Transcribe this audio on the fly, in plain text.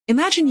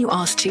Imagine you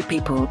ask two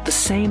people the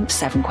same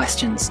 7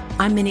 questions.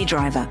 I'm Minnie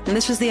Driver, and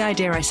this was the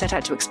idea I set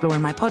out to explore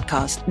in my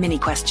podcast, Mini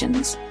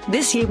Questions.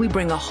 This year, we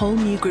bring a whole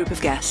new group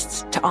of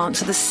guests to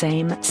answer the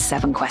same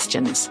 7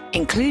 questions,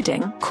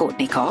 including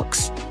Courtney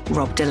Cox,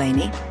 Rob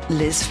Delaney,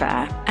 Liz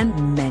Phair,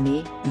 and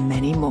many,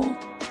 many more.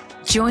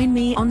 Join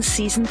me on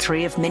Season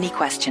 3 of Mini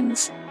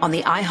Questions on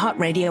the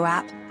iHeartRadio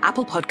app,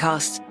 Apple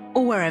Podcasts,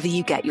 or wherever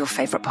you get your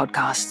favorite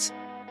podcasts.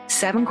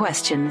 7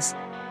 questions,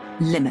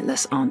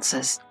 limitless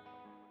answers.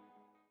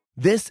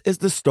 This is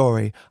the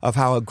story of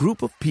how a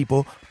group of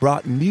people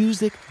brought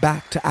music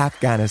back to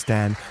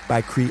Afghanistan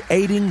by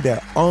creating their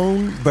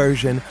own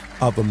version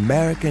of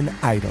American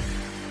Idol.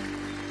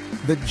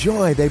 The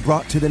joy they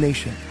brought to the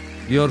nation.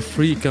 You're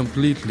free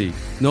completely.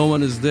 No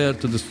one is there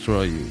to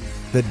destroy you.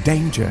 The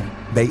danger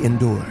they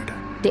endured.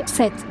 They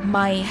said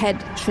my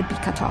head should be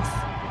cut off.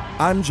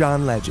 I'm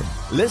John Legend.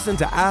 Listen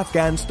to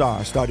Afghan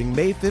Star starting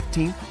May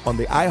 15th on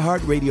the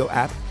iHeartRadio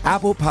app,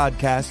 Apple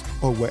Podcasts,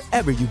 or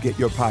wherever you get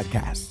your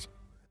podcasts.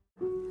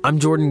 I'm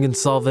Jordan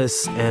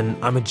Gonsalves, and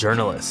I'm a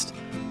journalist.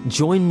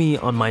 Join me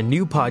on my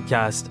new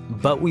podcast,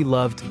 But We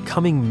Loved,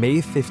 coming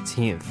May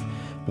 15th,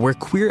 where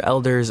queer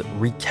elders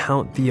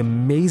recount the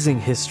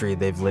amazing history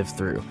they've lived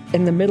through.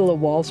 In the middle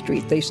of Wall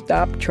Street, they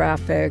stopped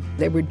traffic.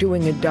 They were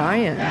doing a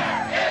die-in.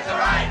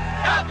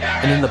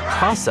 And in the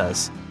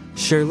process,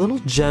 share little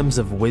gems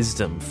of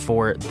wisdom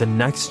for the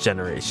next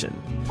generation.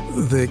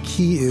 The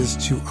key is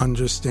to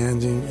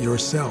understanding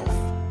yourself,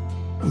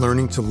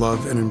 learning to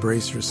love and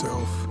embrace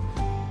yourself.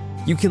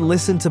 You can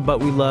listen to But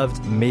We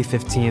Loved May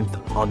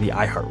 15th on the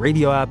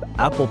iHeartRadio app,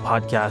 Apple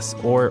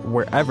Podcasts, or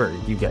wherever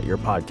you get your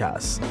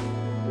podcasts.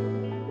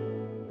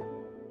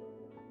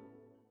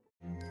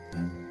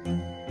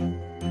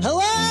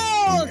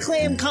 Hello,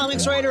 acclaimed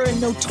comics writer and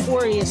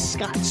notorious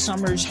Scott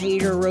Summers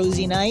hater,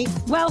 Rosie Knight.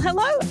 Well,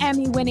 hello,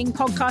 Emmy-winning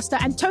podcaster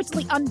and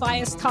totally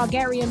unbiased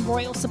Targaryen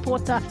royal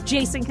supporter,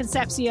 Jason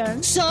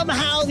Concepcion.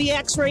 Somehow the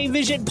X-Ray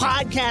Vision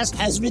podcast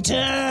has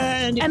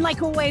returned. And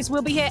like always,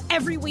 we'll be here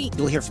every week.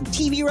 You'll hear from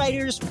TV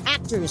writers,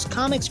 actors,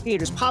 comics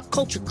creators, pop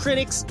culture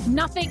critics.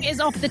 Nothing is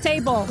off the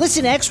table.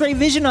 Listen to X-Ray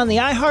Vision on the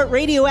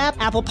iHeartRadio app,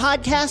 Apple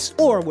Podcasts,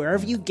 or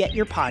wherever you get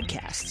your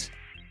podcasts.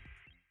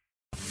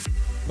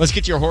 Let's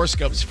get your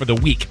horoscopes for the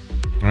week.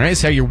 All right,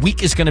 so how your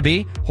week is going to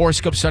be.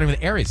 Horoscope starting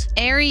with Aries.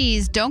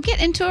 Aries, don't get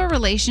into a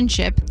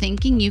relationship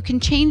thinking you can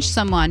change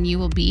someone. You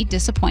will be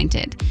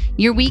disappointed.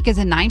 Your week is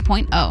a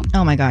 9.0.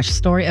 Oh my gosh,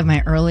 story of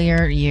my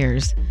earlier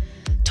years.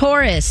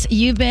 Taurus,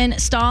 you've been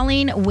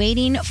stalling,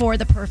 waiting for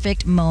the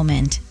perfect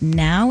moment.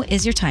 Now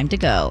is your time to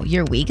go.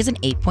 Your week is an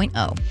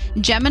 8.0.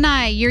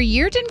 Gemini, your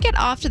year didn't get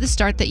off to the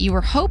start that you were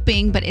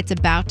hoping, but it's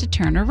about to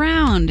turn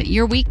around.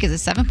 Your week is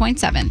a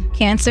 7.7.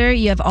 Cancer,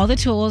 you have all the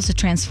tools to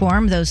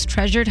transform those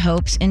treasured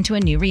hopes into a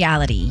new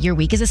reality. Your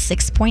week is a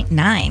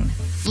 6.9.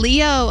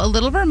 Leo, a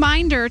little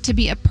reminder to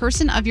be a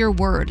person of your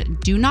word.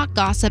 Do not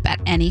gossip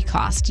at any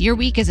cost. Your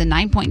week is a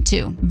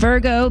 9.2.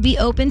 Virgo, be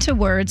open to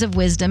words of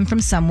wisdom from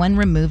someone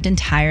removed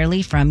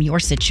entirely from your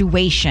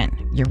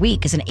situation. Your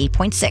week is an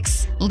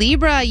 8.6.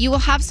 Libra, you will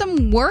have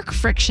some work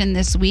friction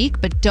this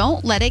week, but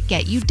don't let it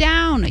get you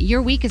down.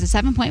 Your week is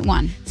a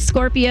 7.1.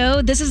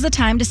 Scorpio, this is the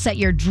time to set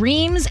your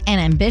dreams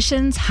and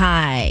ambitions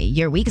high.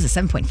 Your week is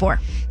a 7.4.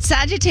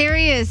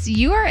 Sagittarius,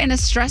 you are in a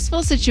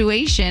stressful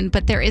situation,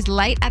 but there is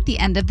light at the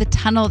end of the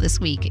tunnel this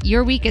week.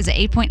 Your week is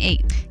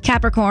 8.8.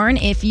 Capricorn,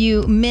 if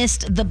you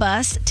missed the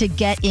bus to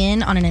get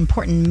in on an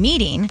important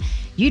meeting,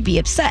 you'd be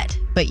upset,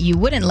 but you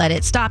wouldn't let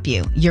it stop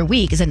you. Your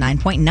week is a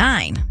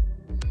 9.9.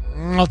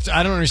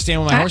 I don't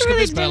understand what my horoscope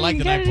is, but I like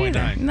the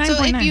 9.9.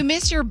 So if you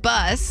miss your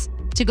bus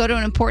to go to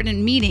an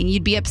important meeting,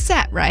 you'd be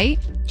upset, right?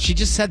 She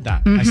just said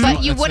that. Mm-hmm.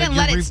 But you wouldn't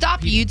let it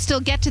stop you. You'd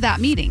still get to that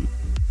meeting.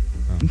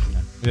 Oh, okay.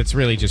 It's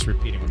really just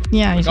repeating.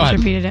 Yeah, you just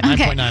repeated it.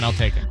 9.9, I'll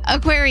take it.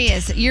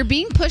 Aquarius, you're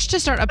being pushed to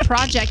start a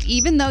project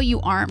even though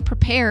you aren't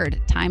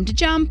prepared. Time to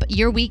jump.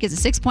 Your week is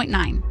a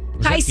 6.9.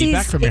 Was that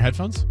feedback from your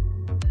headphones?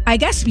 I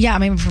guess, yeah,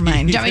 maybe from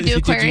mine. Do you want me to do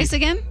Aquarius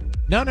again?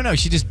 No.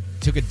 She just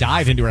took a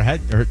dive into her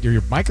head, or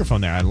your microphone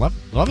there. I love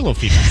a little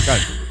feedback. Go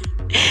ahead.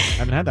 I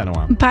haven't had that in a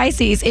while.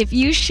 Pisces, if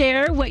you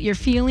share what you're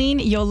feeling,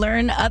 you'll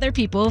learn other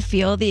people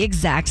feel the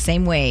exact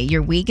same way.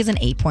 Your week is an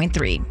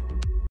 8.3.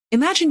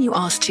 Imagine you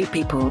ask two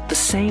people the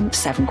same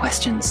 7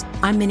 questions.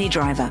 I'm Minnie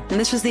Driver, and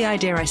this was the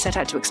idea I set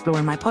out to explore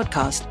in my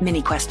podcast,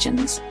 Mini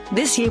Questions.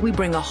 This year, we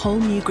bring a whole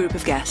new group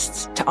of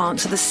guests to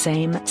answer the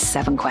same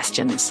 7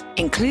 questions,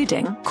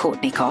 including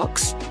Courtney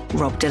Cox,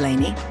 Rob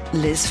Delaney,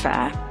 Liz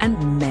Phair,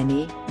 and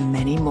many,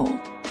 many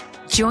more.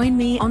 Join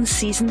me on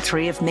Season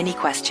 3 of Mini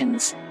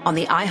Questions on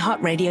the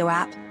iHeartRadio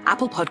app,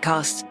 Apple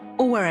Podcasts,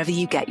 or wherever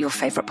you get your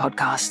favorite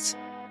podcasts.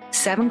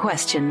 7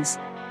 questions,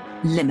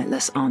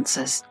 limitless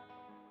answers.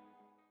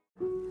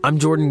 I'm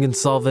Jordan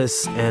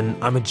Gonsalves,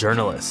 and I'm a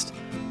journalist.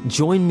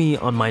 Join me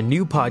on my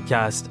new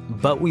podcast,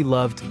 But We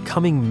Loved,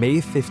 coming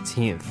May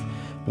 15th,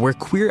 where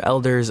queer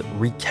elders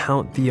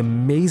recount the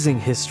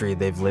amazing history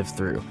they've lived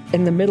through.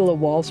 In the middle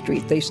of Wall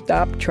Street, they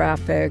stopped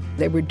traffic.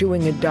 They were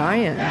doing a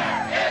die-in.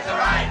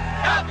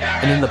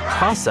 And in the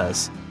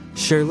process,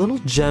 share little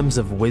gems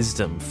of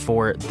wisdom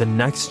for the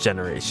next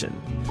generation.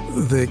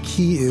 The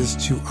key is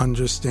to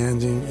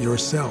understanding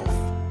yourself,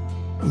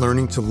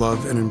 learning to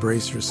love and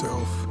embrace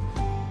yourself.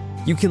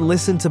 You can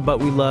listen to But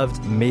We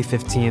Loved May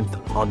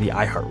 15th on the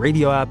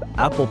iHeartRadio app,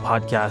 Apple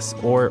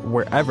Podcasts, or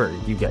wherever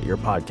you get your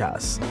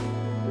podcasts.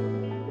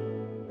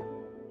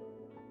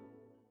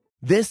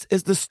 This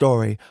is the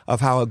story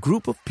of how a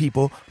group of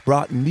people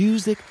brought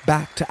music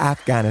back to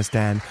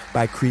Afghanistan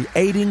by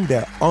creating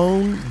their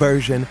own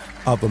version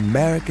of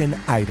American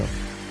Idol.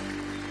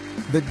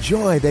 The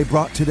joy they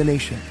brought to the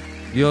nation.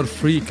 You're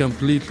free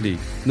completely.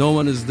 No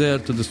one is there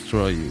to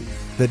destroy you.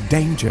 The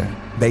danger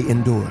they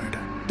endured.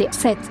 They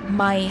said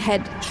my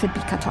head should be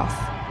cut off.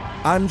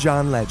 I'm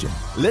John Legend.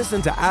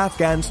 Listen to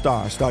Afghan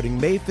Star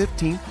starting May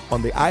 15th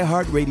on the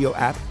iHeartRadio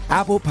app,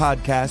 Apple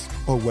Podcasts,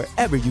 or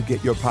wherever you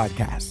get your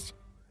podcasts.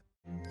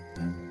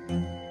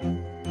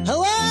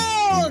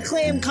 Hello,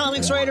 acclaimed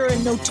comics writer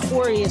and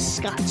notorious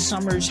Scott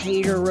Summers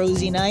hater,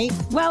 Rosie Knight.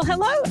 Well,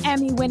 hello,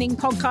 Emmy-winning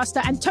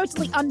podcaster and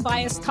totally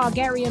unbiased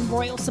Targaryen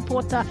royal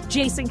supporter,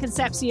 Jason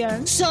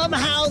Concepcion.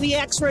 Somehow the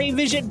X-Ray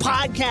Vision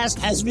podcast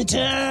has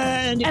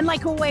returned. And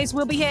like always,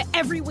 we'll be here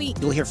every week.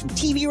 You'll hear from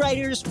TV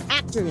writers,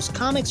 actors,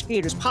 comics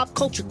creators, pop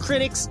culture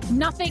critics.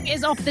 Nothing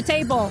is off the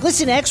table.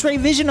 Listen to X-Ray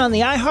Vision on the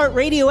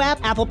iHeartRadio app,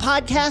 Apple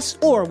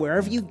Podcasts, or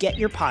wherever you get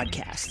your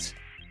podcasts.